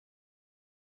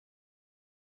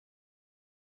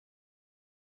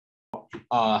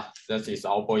this is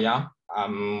Aobo.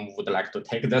 Would like to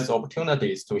take this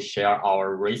opportunities to share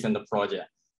our recent project,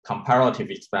 Comparative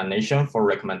Explanation for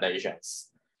Recommendations.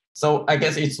 So I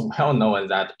guess it's well known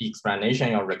that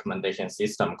explanation or recommendation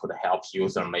system could help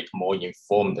users make more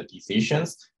informed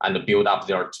decisions and build up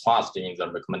their trust in the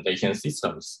recommendation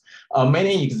systems.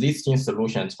 Many existing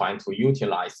solutions trying to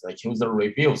utilize the user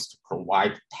reviews to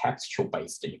provide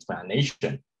textual-based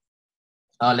explanation.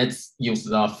 Let's use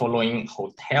the following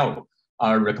hotel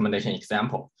recommendation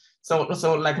example.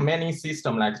 So like many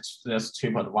systems like this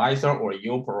TripAdvisor or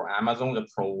Aobo or Amazon that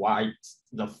provide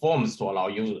the forms to allow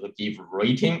users to give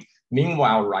rating,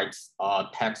 meanwhile writes a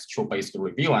textual-based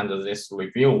review, and this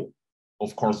review,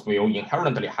 of course, will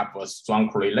inherently have a strong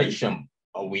correlation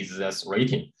with this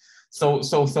rating. So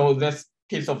this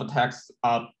piece of text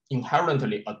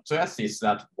inherently addresses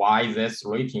that why this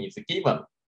rating is given.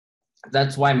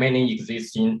 That's why many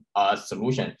existing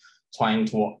solutions trying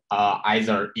to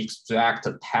either extract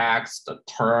text,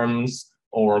 terms,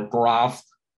 or graph,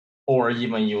 or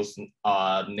even use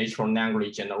natural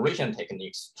language generation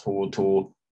techniques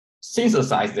to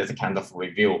synthesize this kind of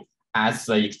review as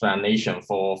the explanation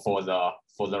for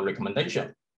the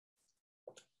recommendation.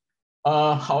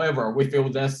 However, we feel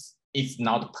this is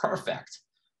not perfect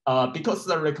because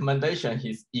the recommendation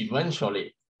is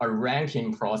eventually a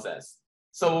ranking process.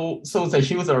 So the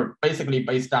user basically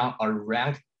based on a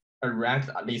ranked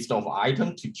list of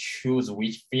items to choose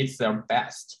which fits their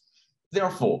best.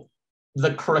 Therefore,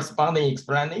 the corresponding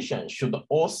explanation should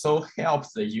also help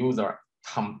the user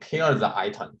compare the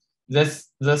item.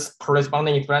 This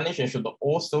corresponding explanation should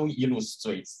also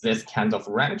illustrate this kind of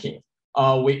ranking.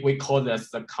 We call this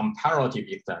the comparative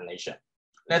explanation.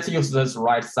 Let's use this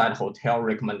right side hotel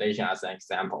recommendation as an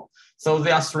example. So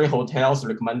there are 3 hotels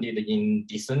recommended in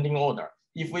descending order.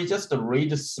 If we just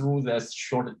read through this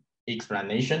short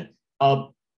explanation,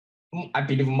 I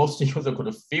believe most users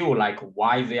could feel like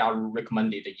why they are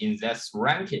recommended in this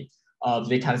ranking.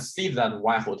 They can see that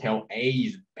why Hotel A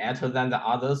is better than the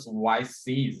others, why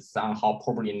C is somehow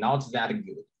probably not that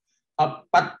good.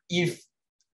 But if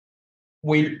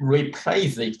we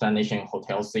replace the explanation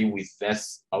Hotel C with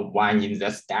this one in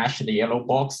this dashed yellow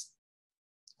box,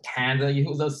 can the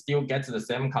user still get the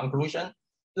same conclusion?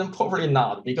 Then probably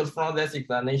not, because from this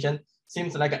explanation,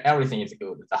 seems like everything is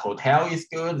good. The hotel is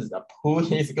good, the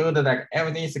pool is good, like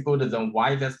everything is good, then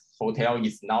why this hotel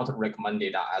is not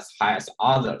recommended as high as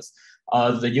others?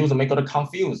 The user may get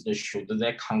confused. Should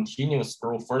they continue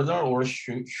scroll further, or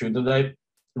should they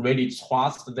really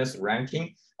trust this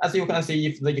ranking? As you can see,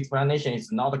 if the explanation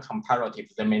is not comparative,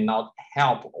 they may not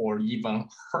help or even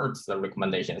hurt the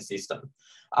recommendation system.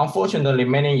 Unfortunately,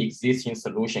 many existing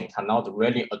solutions cannot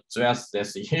really address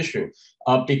this issue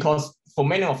because for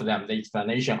many of them, the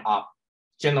explanations are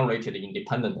generated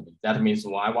independently. That means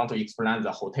when I want to explain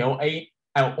the Hotel A,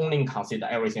 I'll only consider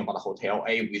everything about Hotel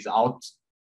A without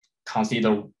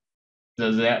consider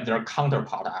their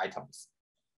counterpart items.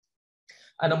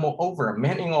 And moreover,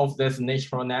 many of this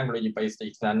natural language-based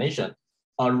explanation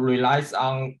relies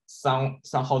on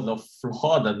somehow the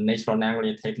flawed natural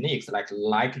language techniques like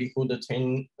likelihood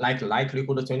training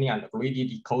and greedy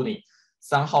decoding.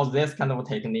 Somehow these kind of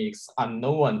techniques are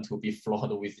known to be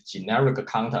flawed with generic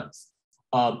contents.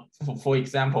 For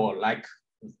example, like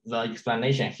the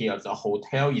explanation here, the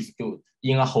hotel is good.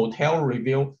 In a hotel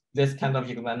review, this kind of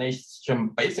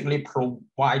explanation basically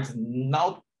provides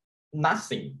nothing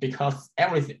because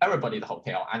everybody's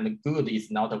hotel, and good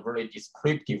is not a very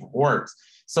descriptive word.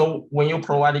 So when you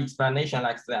provide explanation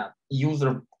like that,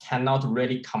 user cannot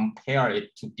really compare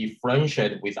it to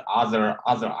differentiate with other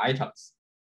items.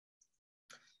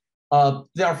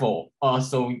 Therefore,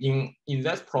 so in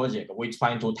this project, we're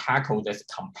trying to tackle this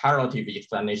comparative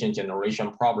explanation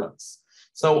generation problems.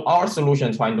 So our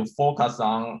solution trying to focus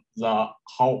on the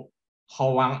how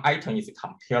one item is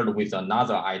compared with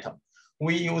another item.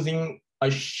 We're using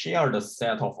a shared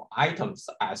set of items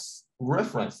as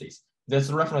references.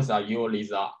 These references are usually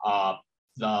the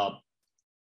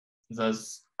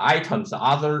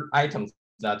other items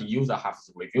that the user has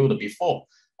reviewed before.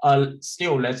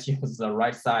 Still, let's use the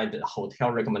right side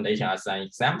hotel recommendation as an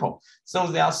example. So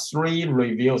there are 3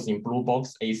 reviews in Blue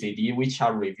Box ACD, which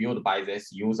are reviewed by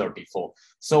this user before.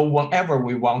 So whenever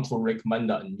we want to recommend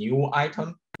a new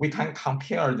item, we can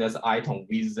compare this item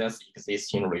with this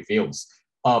existing reviews.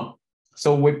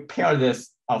 So we pair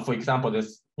this, for example,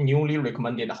 this newly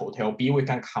recommended Hotel B, we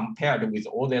can compare it with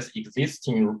all these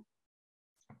existing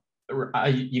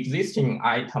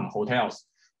item hotels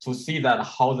to see that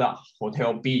how the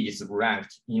Hotel B is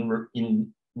ranked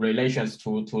in relations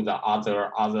to the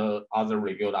other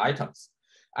reviewed items.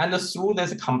 And through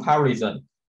this comparison,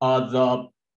 the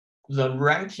the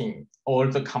ranking or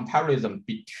the comparison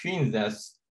between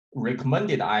these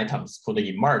recommended items could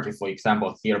emerge. For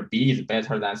example, here B is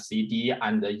better than CD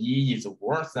and E is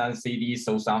worse than CD.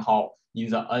 So somehow in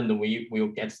the end, we will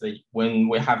get when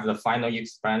we have the final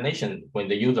explanation, when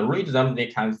the user reads them, they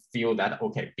can feel that,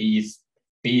 okay, B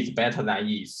is better than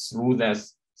E through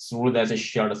this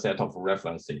shared set of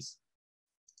references.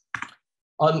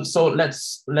 So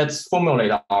let's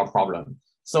formulate our problem.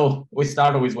 So we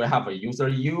start with, we have a user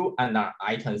U and an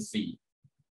item C.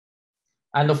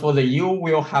 And for the U,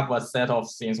 we'll have a set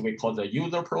of things we call the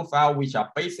user profile, which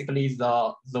are basically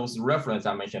those references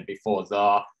I mentioned before,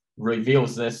 the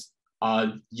reviews this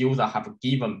user have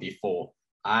given before,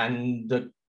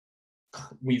 and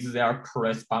with their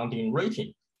corresponding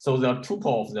rating. So the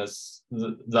tuple of this,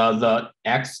 the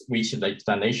X, which is the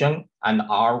explanation, and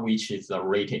R, which is the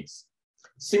ratings.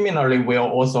 Similarly, we'll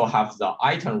also have the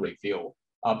item review,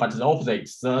 but the opposite,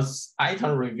 this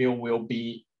item review will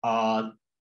be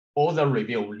all the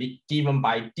review given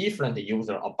by different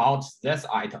user about these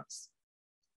items.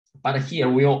 But here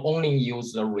we'll only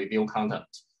use the review content.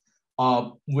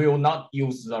 Will not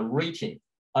use the rating.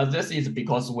 This is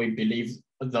because we believe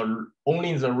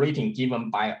only the rating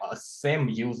given by a same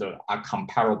user are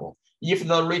comparable. If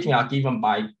the rating are given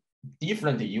by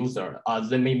different user,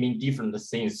 they may mean different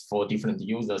things for different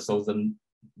users. So the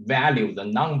value, the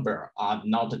number are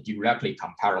not directly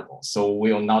comparable. So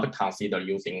we will not consider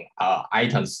using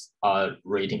items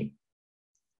rating.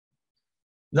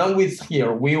 Then with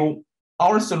here,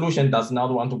 our solution does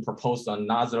not want to propose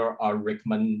another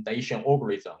recommendation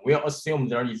algorithm. We'll assume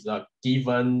there is a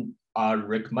given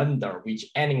recommender, which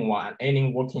any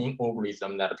working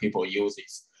algorithm that people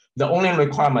uses. The only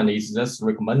requirement is this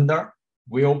recommender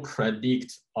will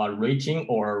predict a rating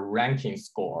or ranking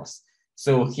scores.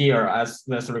 So here, as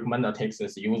this recommender takes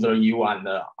this user U and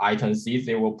the item C,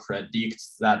 they will predict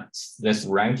that this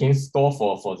ranking score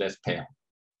for this pair.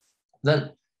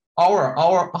 Then our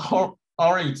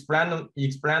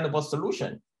explainable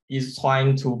solution is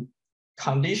trying to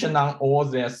condition on all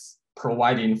this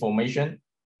provided information,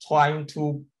 trying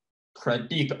to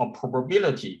predict a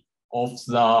probability of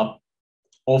the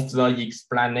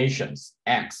explanations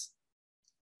X.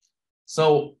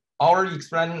 So our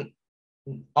explanation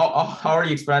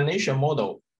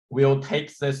model will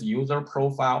take this user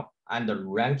profile and the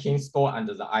ranking score and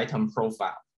the item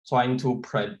profile, trying to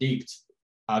predict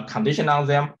condition on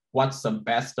them, what's the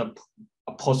best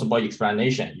possible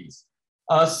explanation is.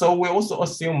 So we also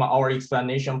assume our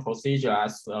explanation procedure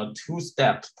as a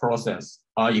two-step process,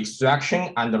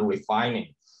 extraction and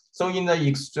refining. So in the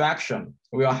extraction,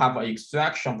 we'll have an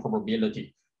extraction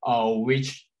probability,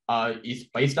 which is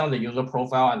based on the user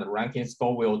profile and the ranking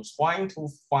score. We're trying to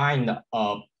find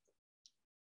a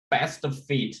best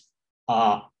fit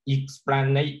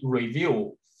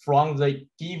review from the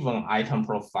given item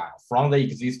profile, from the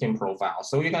existing profile.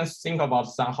 So you can think about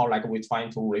somehow like we're trying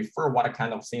to refer what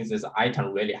kind of things this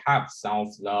item really have, some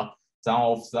of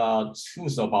the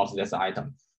truth about this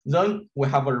item. Then we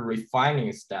have a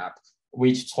refining step,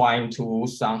 which trying to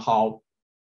somehow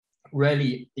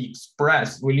really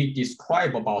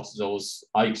describe about those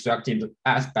extracted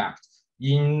aspects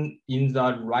in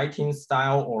the writing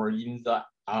style or in the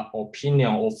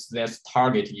opinion of this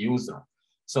target user.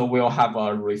 So we'll have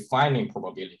a refining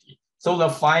probability. So the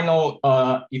final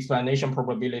explanation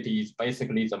probability is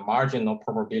basically the marginal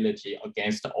probability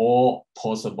against all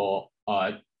possible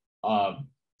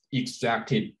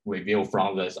extracted review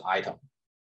from this item.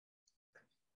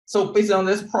 So based on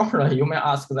this problem, you may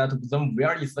ask that then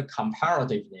where is the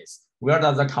comparativeness? Where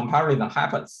does the comparison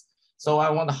happens? So I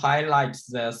want to highlight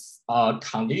this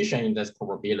condition in this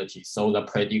probability. So the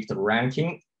predicted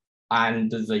ranking and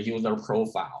the user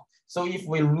profile. So if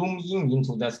we zoom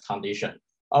into this condition,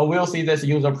 we'll see this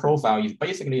user profile is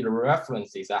basically the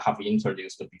references I have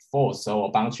introduced before. So a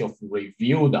bunch of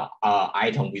reviewed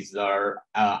items with their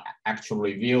actual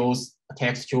reviews,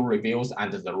 textual reviews,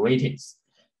 and the ratings.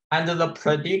 And the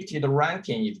predicted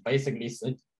ranking is basically,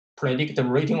 predicted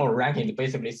rating or ranking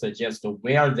basically suggests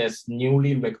where this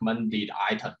newly recommended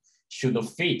item should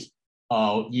fit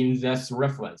in these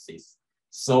references.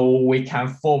 So we can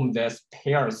form this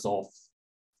pairs of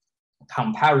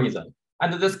comparison.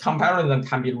 And this comparison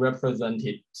can be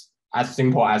represented as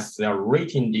simple as the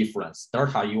rating difference,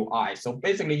 delta UI. So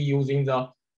basically using the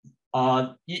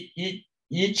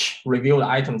each reviewed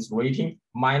item's rating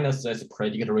minus this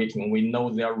predicted rating, we know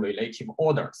their relative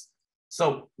orders.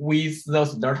 So with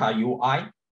those delta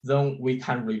UI, then we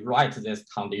can rewrite this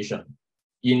condition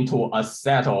into a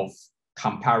set of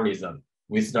comparison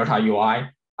with delta UI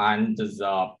and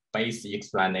the base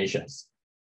explanations.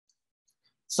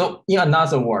 So in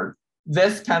another word,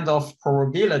 this kind of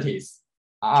probabilities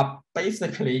are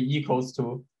basically equals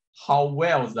to how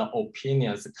well the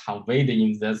opinions conveyed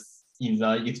in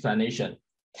the explanation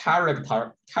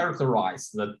characterize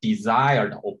the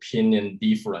desired opinion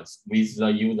difference with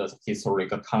the user's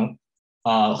historical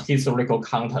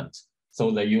content,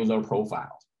 so the user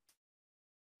profile.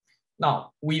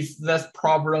 Now, with this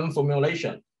problem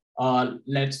formulation,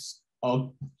 let's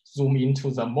zoom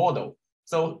into the model.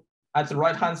 So at the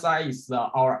right-hand side is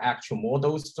our actual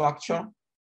model structure.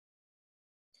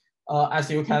 As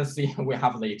you can see, we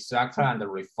have the extractor and the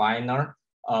refiner.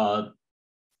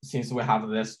 Since we have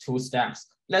these two steps,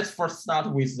 let's first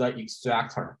start with the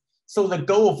extractor. So the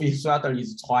goal of extractor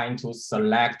is trying to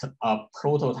select a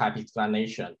prototype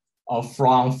explanation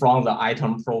from the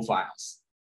item profiles.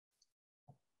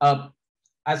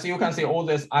 As you can see, all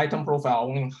this item profile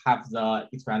only have the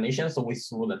explanation. So we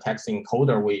through the text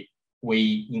encoder,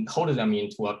 we encode them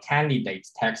into a candidate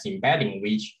text embedding,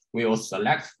 which we will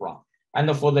select from.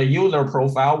 And for the user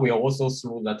profile, we also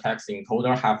through the text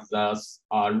encoder have the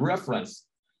reference.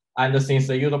 And since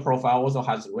the user profile also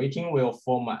has rating, we'll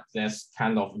format this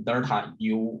kind of data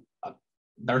UI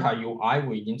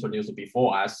we introduced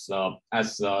before as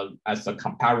a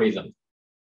comparison.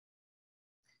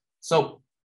 So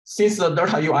since the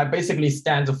data UI basically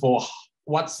stands for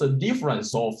what's the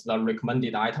difference of the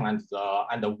recommended item and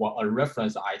a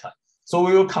reference item, so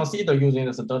we will consider using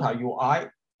this data UI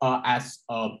as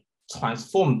a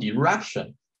transform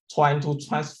direction, trying to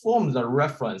transform the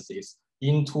references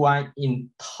into an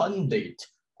intended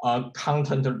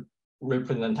content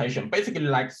representation, basically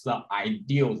like the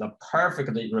ideal, the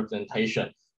perfect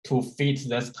representation to fit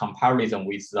this comparison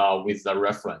with the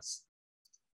reference.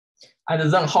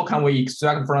 And then how can we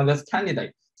extract from this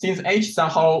candidate? Since H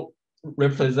somehow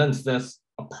represents this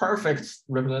perfect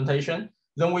representation,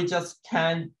 then we just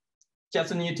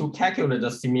need to calculate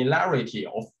the similarity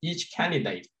of each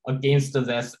candidate against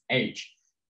this H.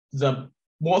 The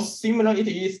more similar it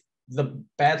is, the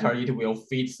better it will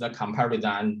fit the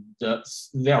comparison, and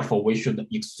therefore we should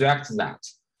extract that.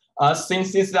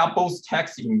 Since these are both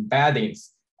text embeddings,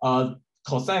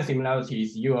 cosine similarity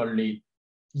is usually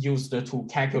used to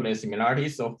calculate similarity.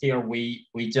 So here we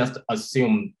just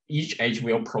assume each H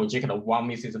will project a one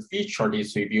Mises feature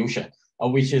distribution,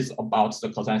 which is about the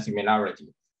cosine similarity.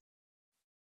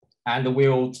 And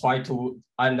we'll try to,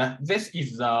 and this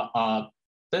is the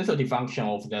density function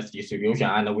of this distribution,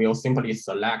 and we'll simply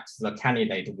select the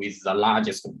candidate with the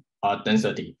largest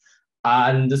density.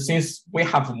 And since we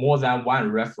have more than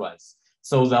one reference,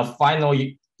 so the final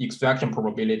extraction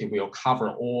probability will cover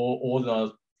all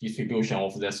the distribution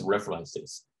of these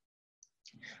references.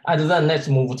 And then let's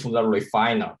move to the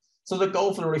refiner. So the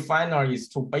goal of the refiner is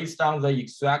to, based on the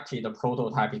extracted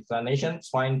prototype explanation,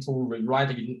 trying to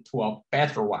rewrite it into a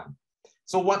better one.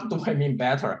 So what do I mean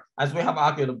better? As we have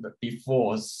argued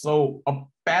before, so a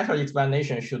better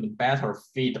explanation should better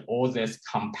fit all this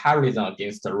comparison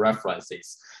against the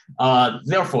references.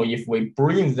 Therefore, if we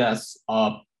bring this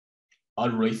a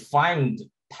refined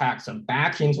text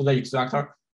back into the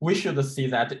extractor, we should see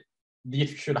that it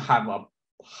should have a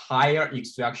higher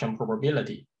extraction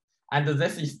probability. And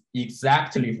this is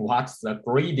exactly what the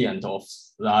gradient of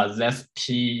this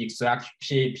P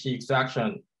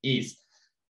extraction is.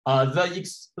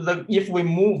 If we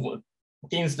move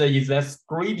against this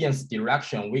gradient's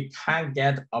direction, we can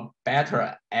get a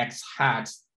better X hat,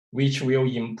 which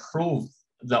will improve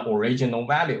the original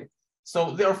value.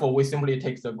 So therefore, we simply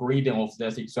take the gradient of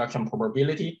this extraction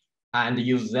probability and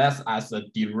use this as a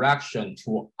direction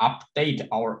to update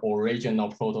our original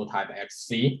prototype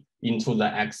XC into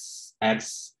the X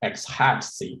hat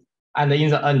C. And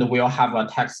in the end, we'll have a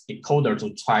text decoder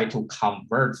to try to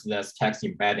convert this text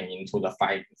embedding into the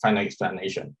final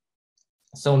explanation.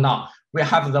 So now we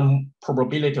have the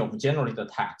probability of generated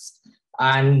text.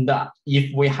 And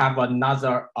if we have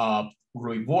another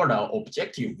rewarder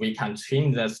objective, we can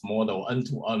train this model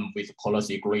end-to-end with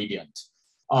policy gradient.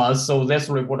 So this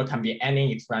rewarder can be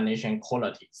any explanation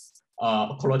quality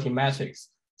metrics.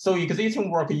 So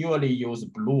existing work usually use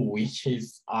BLUE, which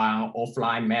is an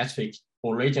offline metric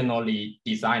originally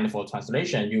designed for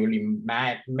translation, usually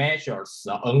measures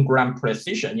n-gram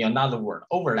precision, in other words,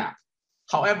 overlap.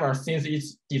 However, since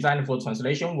it's designed for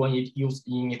translation, when it's used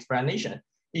in explanation,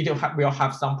 it will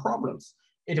have some problems.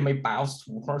 It may bias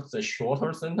towards the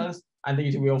shorter sentence, and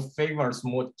it will favor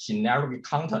more generic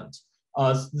content.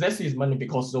 This is mainly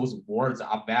because those words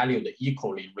are valued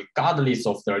equally, regardless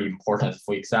of their importance.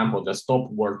 For example, the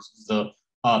stop words,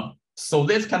 so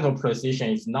this kind of precision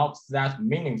is not that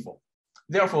meaningful.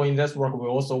 Therefore, in this work, we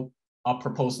also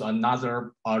propose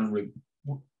another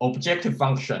objective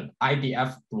function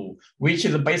IDF blue, which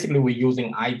is basically we're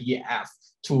using IDF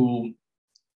to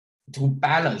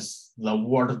balance the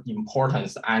word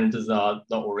importance and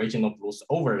the original blues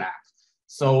overlap.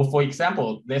 So for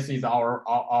example, this is our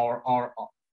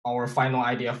final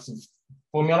IDF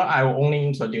formula. I will only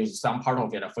introduce some part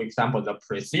of it. For example, the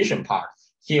precision part.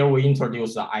 Here we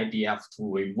introduce the IDF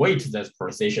to weight this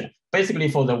precision. Basically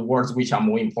for the words which are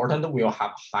more important, we'll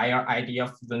have higher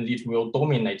IDF, then it will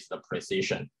dominate the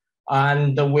precision.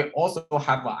 And we also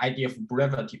have an IDF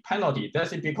brevity penalty.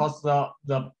 That's because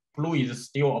the blue is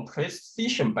still a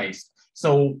precision based.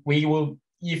 So we will,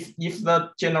 if the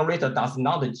generator does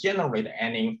not generate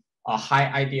any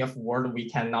high IDF word, we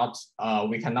cannot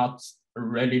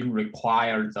really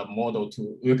require the model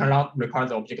to, we cannot require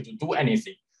the object to do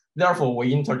anything. Therefore,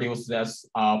 we introduce this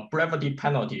brevity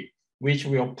penalty, which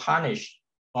will punish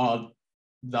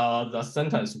the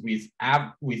sentence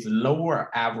with lower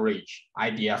average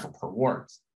IDF per word.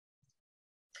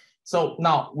 So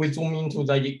now we zoom into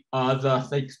the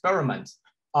experiment.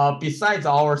 Besides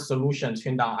our solution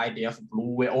trained on IDF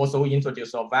blue, we also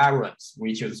introduce a variant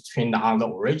which is trained on the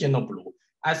original blue.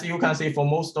 As you can see, for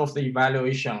most of the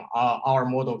evaluation, our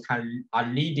model are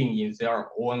leading in their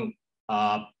own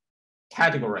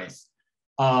categories,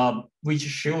 which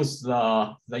shows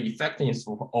the effectiveness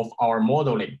of our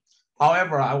modeling.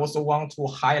 However, I also want to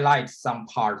highlight some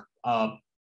part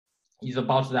is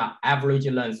about the average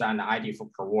length and IDF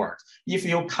per word. If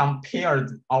you compare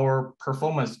our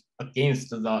performance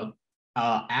against the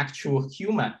actual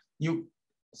human, you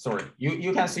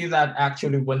can see that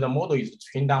actually when the model is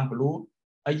trained on blue,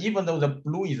 even though the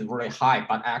blue is very high,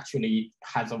 but actually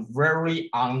has a very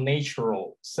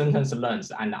unnatural sentence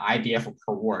length and IDF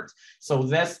per word. So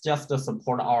that's just to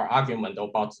support our argument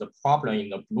about the problem in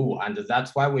the blue. And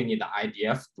that's why we need the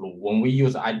IDF blue. When we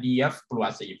use IDF blue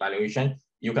as the evaluation,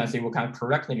 you can see we can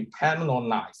correctly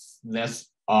penalize this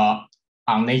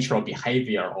unnatural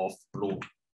behavior of blue.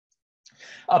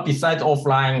 Besides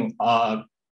offline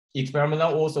experiment,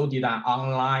 also did an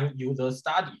online user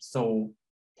study. So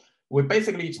we're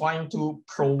basically trying to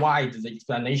provide the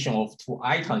explanation of two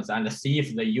items and see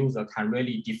if the user can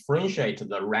really differentiate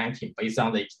the ranking based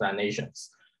on the explanations.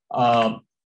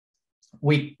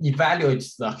 We evaluate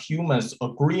the human's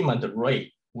agreement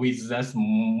rate with this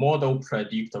model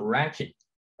predict ranking.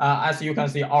 As you can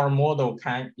see, our model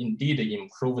can indeed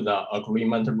improve the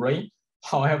agreement rate.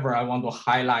 However, I want to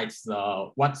highlight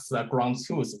what's the ground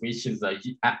truth, which is the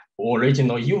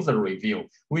original user review,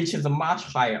 which is much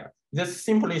higher. This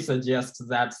simply suggests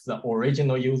that the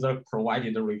original user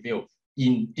provided review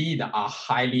indeed are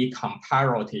highly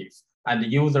comparative,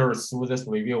 and users through this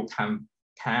review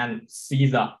can see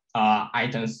the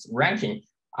items ranking.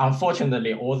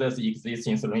 Unfortunately, all these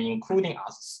existing solutions, including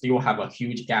us, still have a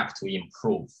huge gap to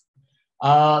improve.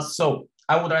 So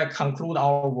I would like to conclude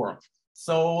our work.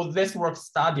 So this work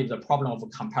studied the problem of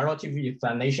comparative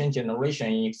explanation generation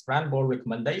in explainable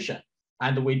recommendation.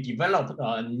 And we developed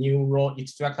a neural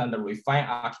extract and refine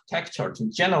architecture to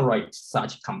generate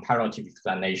such comparative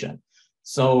explanation.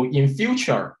 So in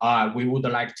future, we would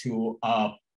like to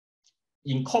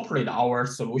incorporate our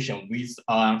solution with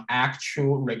an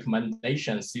actual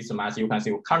recommendation system. As you can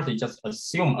see, we currently just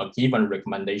assume a given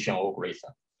recommendation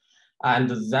algorithm. And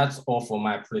that's all for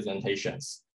my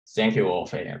presentations. Thank you all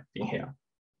for being here.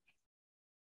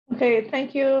 Okay,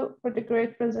 thank you for the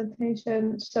great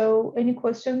presentation. So any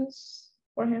questions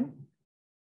for him?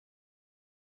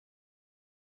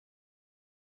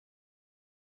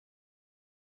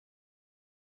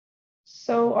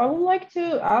 So I would like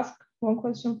to ask one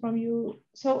question from you.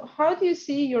 So how do you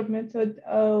see your method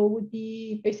would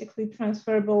be basically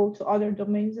transferable to other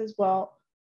domains as well?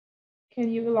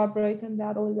 Can you elaborate on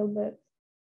that a little bit?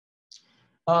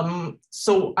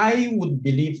 So I would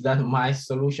believe that my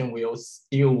solution will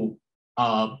still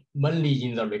mainly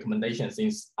in the recommendation,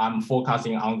 since I'm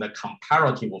focusing on the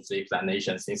comparative of the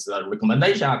explanation, since the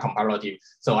recommendation are comparative.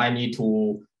 So I need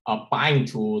to bind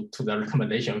to the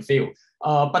recommendation field.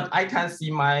 But I can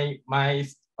see my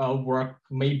work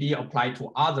may be applied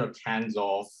to other kinds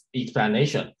of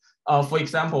explanation. For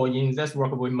example, in this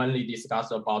work, we mainly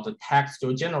discuss about the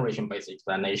textual generation-based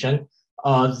explanation.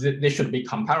 They should be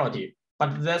comparative.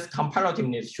 But this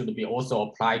comparativeness should be also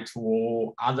applied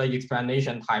to other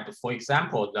explanation type. For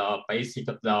example,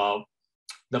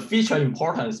 the feature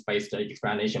importance based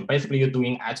explanation. Basically, you're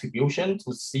doing attribution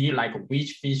to see like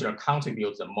which feature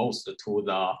contributes the most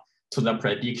to the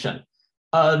prediction.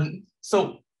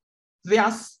 So there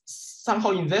are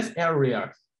somehow in this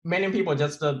area, many people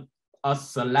just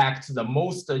select the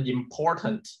most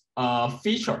important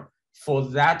feature for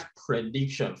that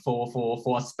prediction,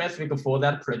 for specific for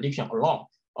that prediction alone,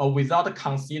 without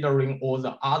considering all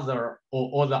the other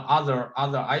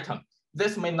items.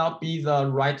 This may not be the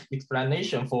right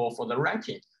explanation for the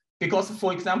ranking. Because,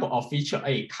 for example, a feature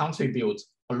A contributes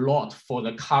a lot for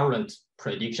the current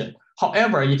prediction.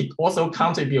 However, it also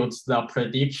contributes the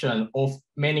prediction of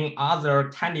many other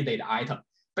candidate items.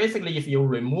 Basically, if you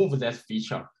remove that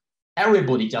feature,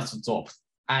 everybody just drops.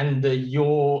 And the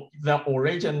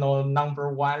original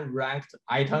 #1 ranked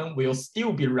item will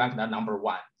still be ranked at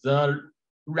 #1. The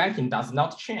ranking does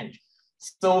not change.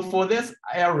 So for this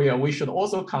area, we should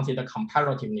also consider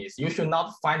comparativeness. You should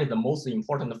not find the most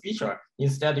important feature.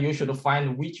 Instead, you should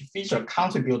find which feature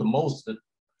contribute most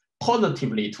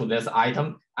positively to this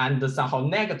item and somehow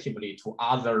negatively to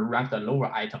other ranked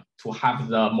lower item to have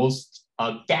the most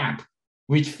gap,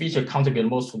 which feature contribute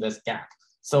most to this gap.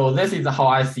 So this is how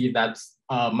I see that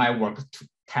my work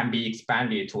can be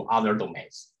expanded to other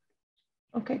domains.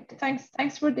 Okay,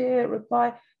 thanks for the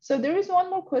reply. So there is one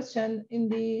more question in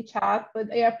the chat,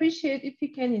 but I appreciate if you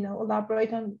can,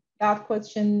 elaborate on that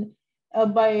question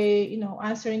by,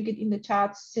 answering it in the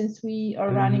chat since we are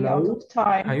running out of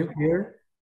time. Are you here?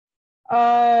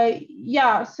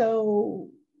 Yeah. So,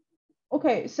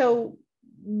 okay. So,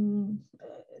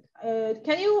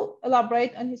 can you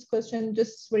elaborate on his question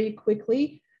just very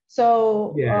quickly?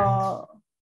 So,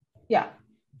 yeah.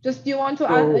 Just do you want to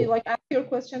ask your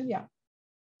question? Yeah.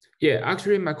 Yeah.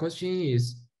 Actually, my question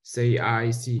is. Say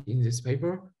I see in this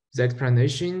paper, the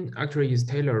explanation actually is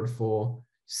tailored for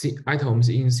items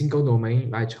in single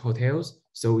domain like hotels,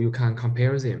 so you can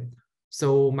compare them.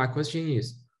 So my question is,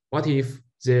 what if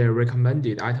the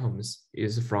recommended items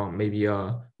is from maybe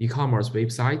a e-commerce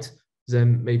website,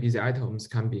 then maybe the items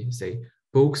can be, say,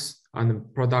 books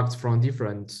and products from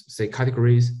different, say,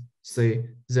 categories, say,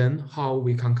 then how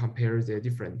we can compare the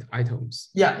different items?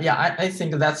 Yeah, I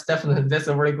think that's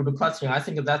a very good question. I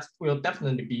think that will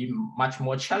definitely be much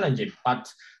more challenging. But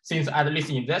since at least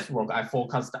in this work, I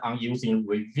focused on using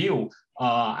review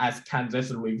as this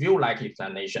review-like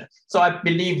explanation. So I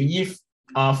believe if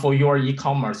for your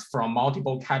e-commerce from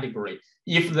multiple category,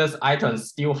 if this item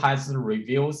still has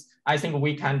reviews, I think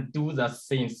we can do the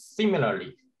thing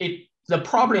similarly. The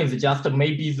problem is just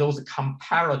maybe those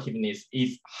comparativeness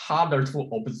is harder to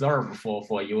observe for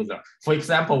a user. For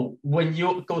example, when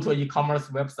you go to an e-commerce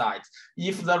website,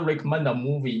 if they recommend a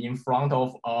movie in front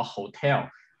of a hotel,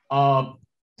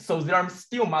 so there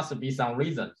still must be some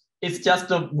reason. It's just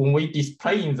when we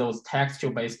display in those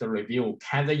textual-based review,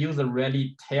 can the user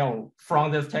really tell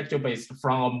from this textual-based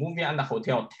from a movie and a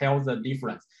hotel tell the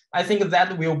difference? I think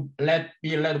that will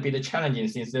be a little bit challenging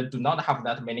since they do not have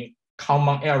that many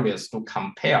common areas to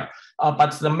compare,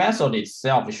 but the method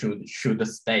itself should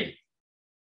stay.